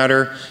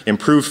formatter,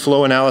 improved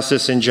flow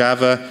analysis in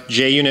Java.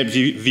 JUnit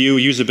view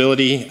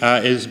usability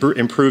is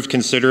improved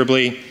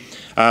considerably.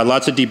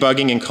 Lots of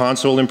debugging and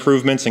console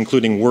improvements,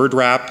 including word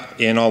wrap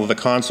in all of the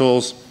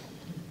consoles.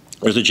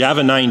 There's a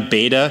Java 9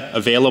 beta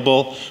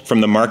available from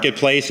the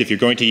marketplace. If you're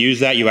going to use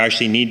that, you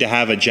actually need to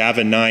have a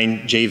Java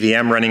 9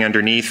 JVM running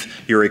underneath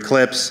your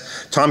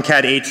Eclipse.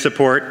 Tomcat 8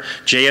 support,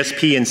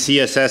 JSP and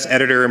CSS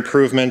editor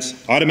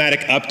improvements.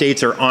 Automatic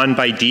updates are on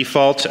by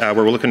default.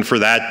 We're looking for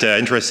that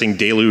interesting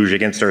deluge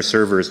against our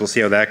servers. We'll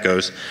see how that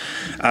goes.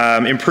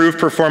 Improved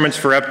performance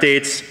for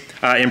updates,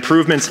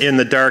 improvements in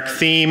the dark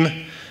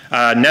theme,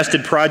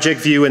 nested project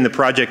view in the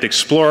Project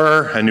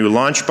Explorer, a new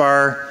launch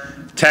bar.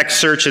 Text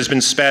search has been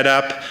sped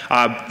up.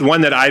 The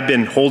one that I've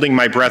been holding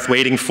my breath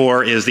waiting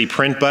for is the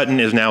print button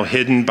is now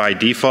hidden by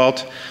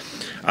default.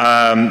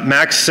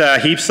 Max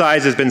heap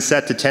size has been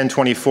set to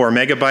 1024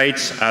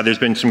 megabytes. There's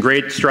been some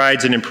great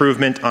strides and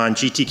improvement on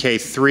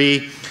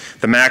GTK3.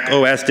 The Mac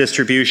OS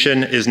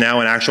distribution is now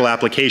an actual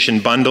application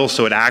bundle,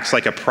 so it acts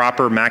like a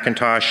proper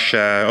Macintosh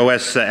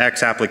OS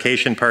X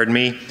application, pardon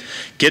me.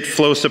 Git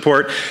flow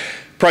support.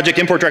 Project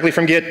import directly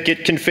from Git,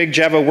 Git config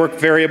Java work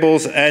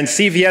variables, and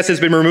CVS has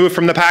been removed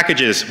from the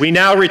packages. We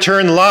now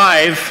return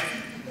live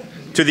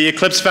to the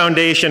Eclipse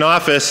Foundation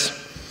office,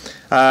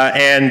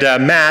 and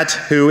Matt,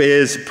 who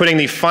is putting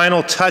the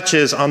final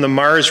touches on the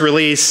Mars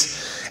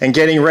release and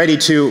getting ready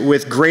to,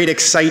 with great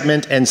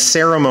excitement and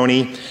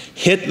ceremony,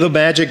 hit the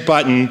magic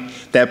button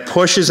that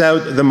pushes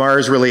out the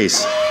Mars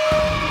release.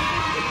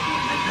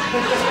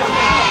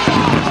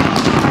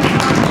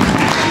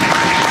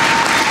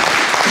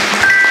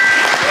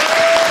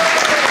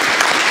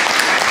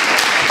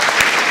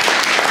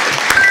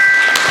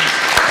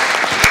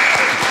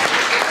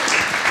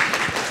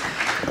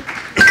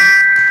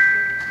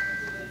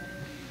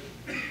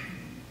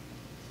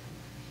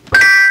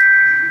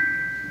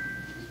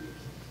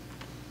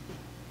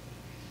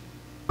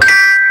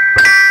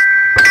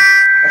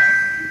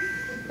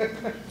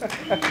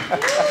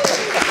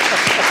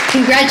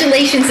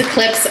 Congratulations,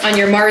 Eclipse, on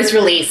your Mars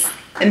release.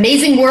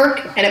 Amazing work,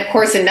 and of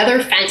course,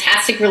 another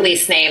fantastic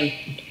release name.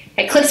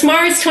 Eclipse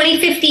Mars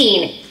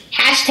 2015,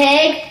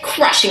 hashtag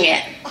crushing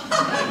it.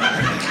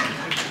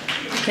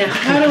 Now,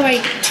 how do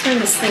I turn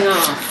this thing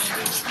off?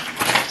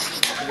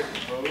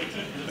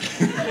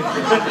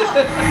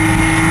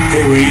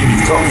 Hey Wade,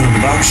 you've caught me on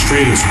the back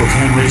straight of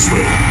Spokane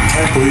Raceway.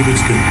 Can't believe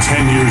it's been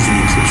 10 years in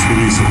Eclipse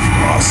releases.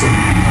 Awesome.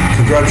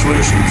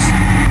 Congratulations.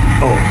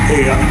 Oh,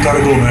 hey,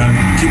 gotta go, man.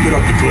 Keep it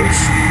up,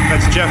 Eclipse.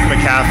 That's Jeff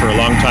McCaffer, a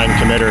longtime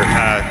committer.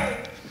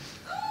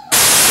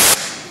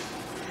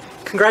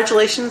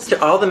 Congratulations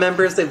to all the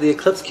members of the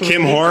Eclipse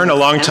community. Kim Horn, a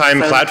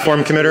longtime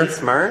platform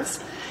committer. Mars.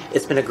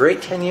 It's been a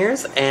great 10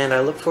 years, and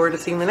I look forward to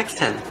seeing the next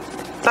 10.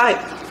 Bye.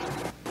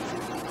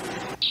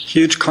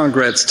 Huge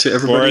congrats to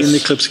everybody in the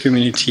Eclipse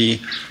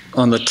community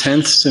on the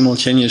 10th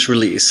simultaneous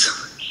release.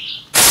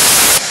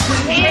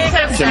 Hey,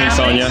 Eclipse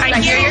family. I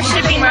hear you're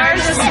shipping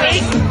Mars this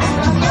week.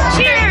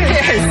 Cheers!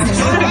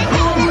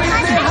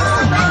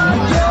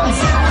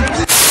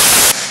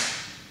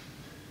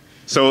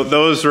 So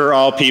those are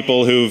all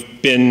people who've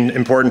been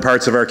important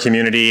parts of our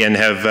community and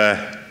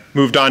have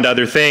moved on to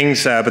other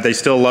things, but they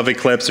still love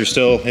Eclipse. They're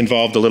still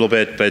involved a little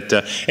bit. But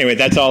anyway,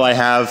 that's all I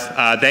have.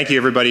 Thank you,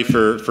 everybody,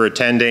 for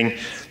attending.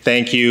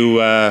 Thank you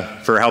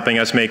for helping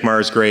us make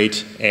Mars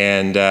great.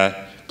 And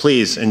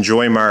please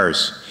enjoy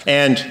Mars.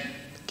 And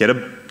get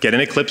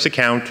an Eclipse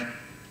account,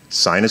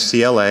 sign a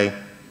CLA,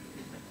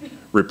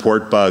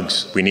 report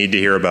bugs. We need to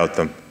hear about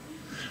them.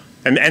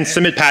 And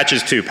submit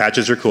patches, too.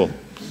 Patches are cool.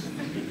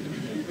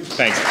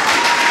 Thanks.